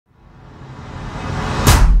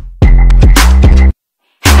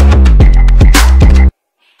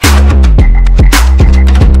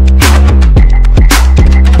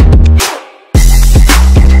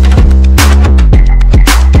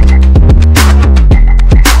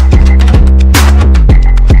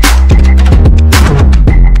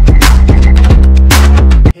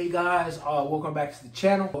welcome back to the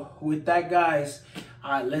channel. With that, guys,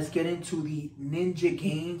 let's get into the Ninja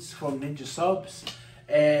Gains from Ninja Subs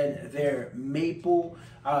and their maple,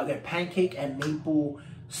 their pancake and maple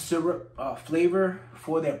syrup flavor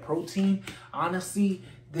for their protein. Honestly,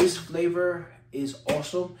 this flavor is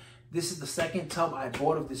awesome. This is the second tub I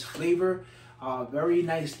bought of this flavor. Very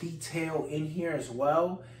nice detail in here as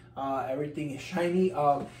well. Everything is shiny.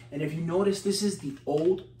 And if you notice, this is the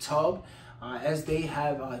old tub. As they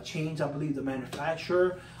have changed, I believe, the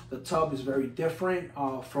manufacturer. The tub is very different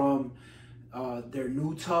from their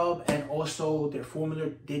new tub, and also their formula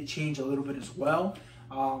did change a little bit as well.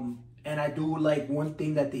 And I do like one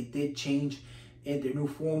thing that they did change in their new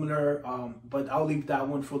formula, but I'll leave that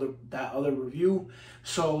one for that other review.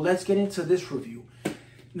 So let's get into this review.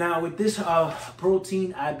 Now with this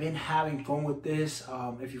protein, I've been having fun with this.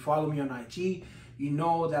 If you follow me on IG, you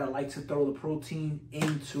know that I like to throw the protein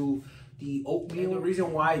into the oatmeal. And the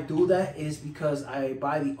reason why I do that is because I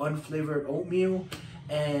buy the unflavored oatmeal,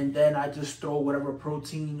 and then I just throw whatever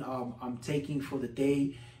protein I'm taking for the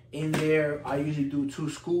day in there. I usually do 2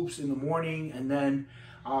 scoops in the morning, and then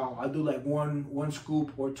I do like one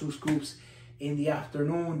scoop or 2 scoops in the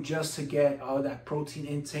afternoon, just to get that protein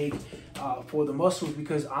intake for the muscles.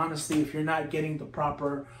 Because honestly, if you're not getting the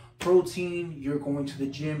proper protein, you're going to the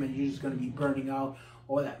gym and you're just going to be burning out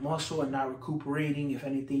all that muscle and not recuperating. If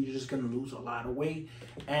anything, you're just going to lose a lot of weight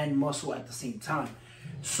and muscle at the same time.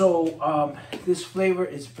 So this flavor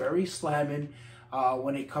is very slamming.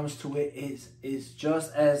 When it comes to it, is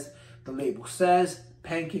just as the label says,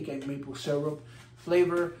 pancake and maple syrup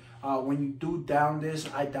flavor. When you do down this,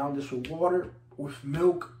 I down this with water, with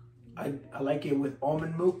milk. I like it with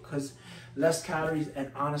almond milk because less calories,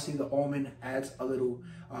 and honestly the almond adds a little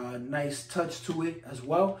nice touch to it as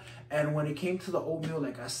well. And when it came to the oatmeal,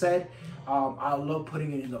 like I said, I love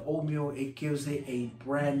putting it in the oatmeal. It gives it a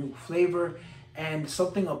brand new flavor, and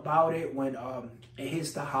something about it when it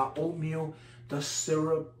hits the hot oatmeal, the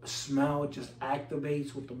syrup smell just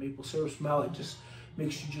activates with the maple syrup smell. It just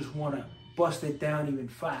makes you just want to bust it down even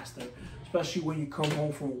faster, especially when you come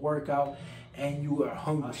home from a workout and you are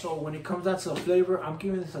hungry. So when it comes down to the flavor, I'm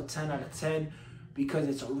giving this a 10 out of 10 because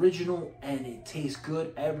it's original and it tastes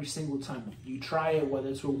good every single time you try it, whether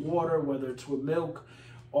it's with water, whether it's with milk,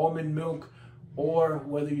 almond milk, or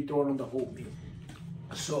whether you throw it on the oatmeal.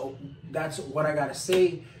 So that's what I gotta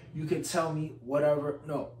say. You can tell me whatever.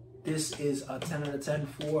 No, this is a 10 out of 10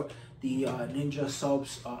 for the Ninja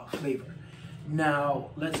Subs flavor. Now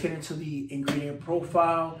let's get into the ingredient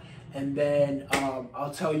profile, and then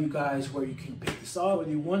I'll tell you guys where you can pick this up. With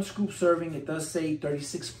the 1 scoop serving, it does say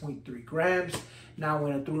 36.3 grams. Now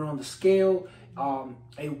when I threw it on the scale,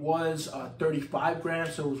 it was 35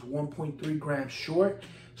 grams, so it was 1.3 grams short.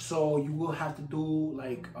 So you will have to do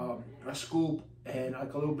like a scoop and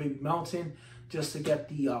like a little baby mountain just to get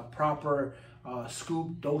the proper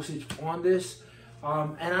scoop dosage on this.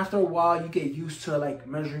 And after a while, you get used to like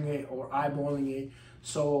measuring it or eyeballing it.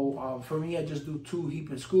 So for me, I just do 2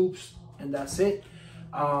 heaping scoops and that's it.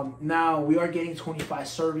 Now we are getting 25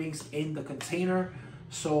 servings in the container.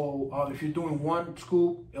 So if you're doing 1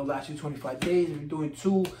 scoop, it'll last you 25 days. If you're doing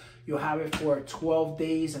 2, you'll have it for 12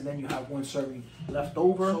 days, and then you have 1 serving left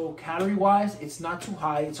over. So calorie wise, it's not too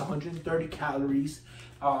high. It's 130 calories.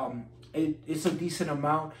 It's a decent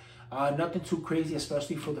amount. Nothing too crazy,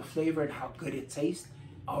 especially for the flavor and how good it tastes.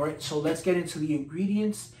 All right, so let's get into the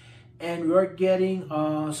ingredients. And we are getting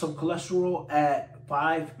some cholesterol at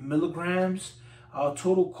 5 milligrams.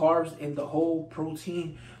 Total carbs in the whole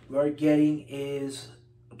protein we are getting is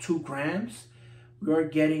 2 grams. We are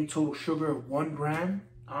getting total sugar of 1 gram.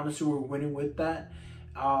 Honestly, we're winning with that.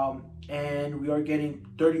 And we are getting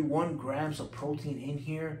 31 grams of protein in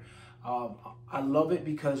here. I love it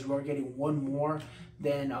because we're getting 1 more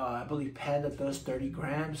than I believe Panda does, 30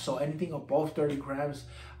 grams. So anything above 30 grams,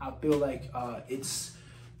 I feel like it's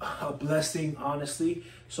a blessing, honestly.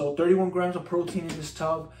 So 31 grams of protein in this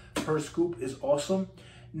tub per scoop is awesome.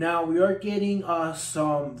 Now we are getting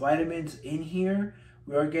some vitamins in here.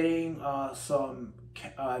 We are getting some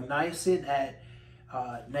niacin at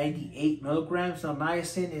 98 milligrams. Now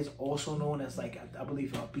niacin is also known as like, I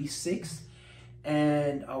believe, B6.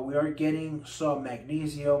 And we are getting some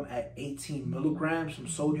magnesium at 18 milligrams, some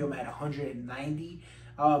sodium at 190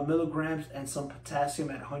 milligrams, and some potassium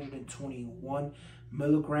at 121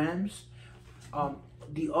 milligrams.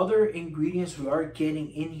 The other ingredients we are getting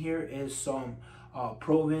in here is some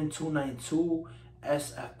Provin 292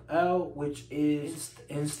 SFL, which is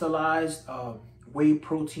installized whey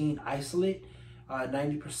protein isolate,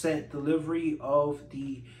 90% delivery of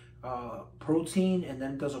the protein, and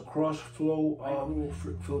then does a cross flow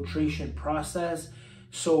filtration process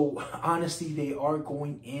So honestly, they are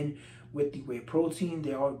going in with the whey protein.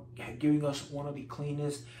 They are giving us one of the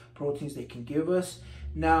cleanest proteins they can give us.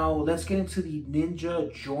 Now let's get into the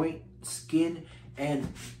Ninja Joint, Skin, and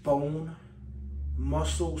Bone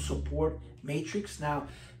Muscle Support Matrix. Now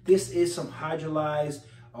this is some hydrolyzed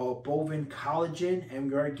bovine collagen,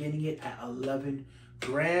 and we are getting it at 11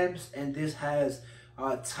 grams, and this has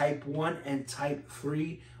type 1 and type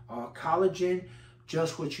 3 collagen,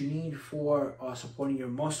 just what you need for supporting your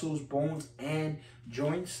muscles, bones, and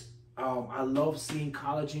joints. I love seeing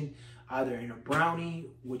collagen either in a brownie,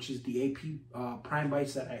 which is the AP Prime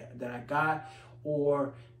Bites that I got,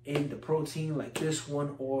 or in the protein like this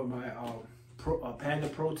one, or my Panda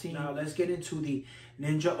protein. Now let's get into the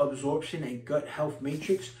Ninja Absorption and Gut Health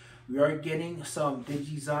Matrix. We are getting some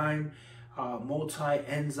Digizyme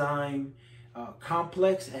multi-enzyme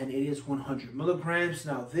complex, and it is 100 milligrams.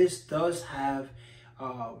 Now this does have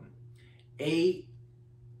amylase,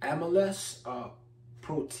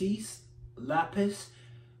 protease, lapis,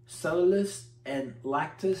 cellulose, and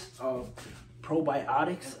lactose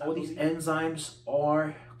probiotics. All these enzymes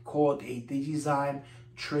are called a Digizyme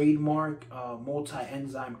trademark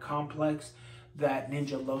multi-enzyme complex that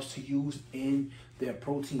Ninja loves to use in their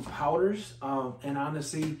protein powders. And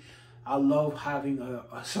honestly, I love having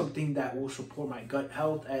something that will support my gut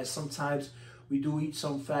health, as sometimes we do eat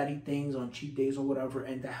some fatty things on cheat days or whatever,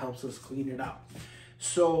 and that helps us clean it out.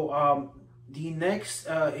 So the next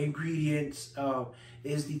ingredients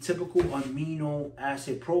is the typical amino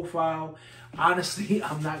acid profile. Honestly,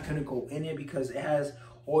 I'm not gonna go in it because it has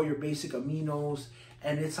all your basic aminos,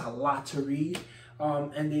 and it's a lot to read.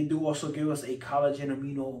 And they do also give us a collagen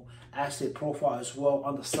amino acid profile as well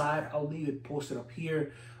on the side. I'll leave it posted up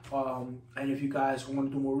here. And if you guys want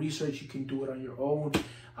to do more research, you can do it on your own.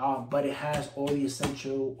 But it has all the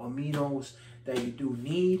essential aminos that you do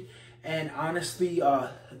need. And honestly,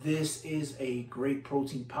 this is a great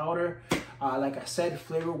protein powder. Like I said,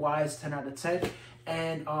 flavor-wise, 10 out of 10.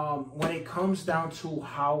 And when it comes down to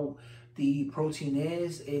how the protein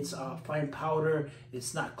is, it's fine powder.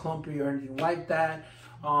 It's not clumpy or anything like that.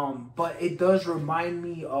 But it does remind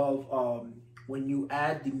me of when you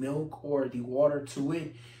add the milk or the water to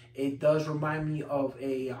it. It does remind me of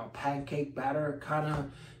a pancake batter kind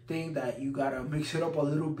of thing, that you gotta mix it up a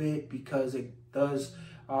little bit because it does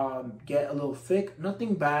get a little thick.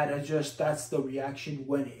 Nothing bad, it's just that's the reaction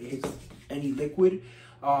when it hits any liquid.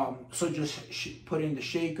 So just put in the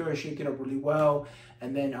shaker, shake it up really well,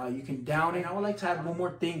 and then you can down it. I would like to add one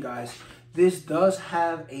more thing, guys. This does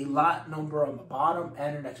have a lot number on the bottom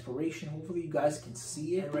and an expiration. Hopefully you guys can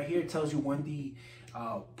see it. And right here it tells you when the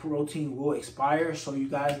protein will expire, so you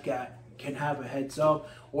guys can have a heads up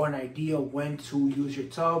or an idea when to use your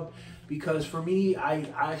tub. Because for me, I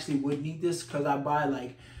actually would need this because I buy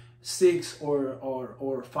like 6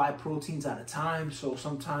 or 5 proteins at a time. So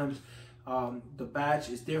sometimes the batch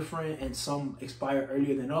is different and some expire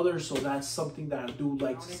earlier than others. So that's something that I do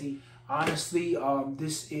like to see. Honestly,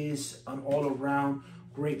 this is an all-around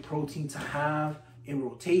great protein to have in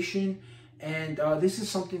rotation. And this is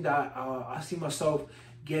something that I see myself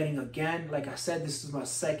getting again. Like I said, this is my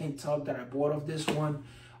second tub that I bought of this one.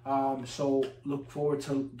 So look forward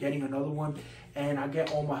to getting another one. And I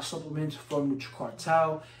get all my supplements from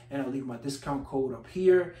NutriCartel, and I'll leave my discount code up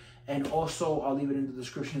here. And also I'll leave it in the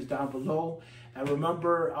descriptions down below. And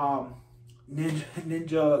remember,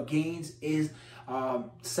 Ninja Gains is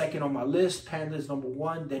second on my list. Panda is number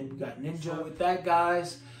 1. Then we got Ninja. So with that,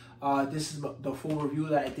 guys, this is the full review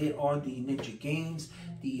that I did on the Ninja Gains,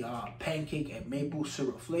 the pancake and maple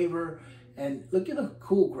syrup flavor. And look at the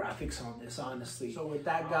cool graphics on this, honestly. So with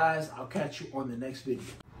that, guys, I'll catch you on the next video.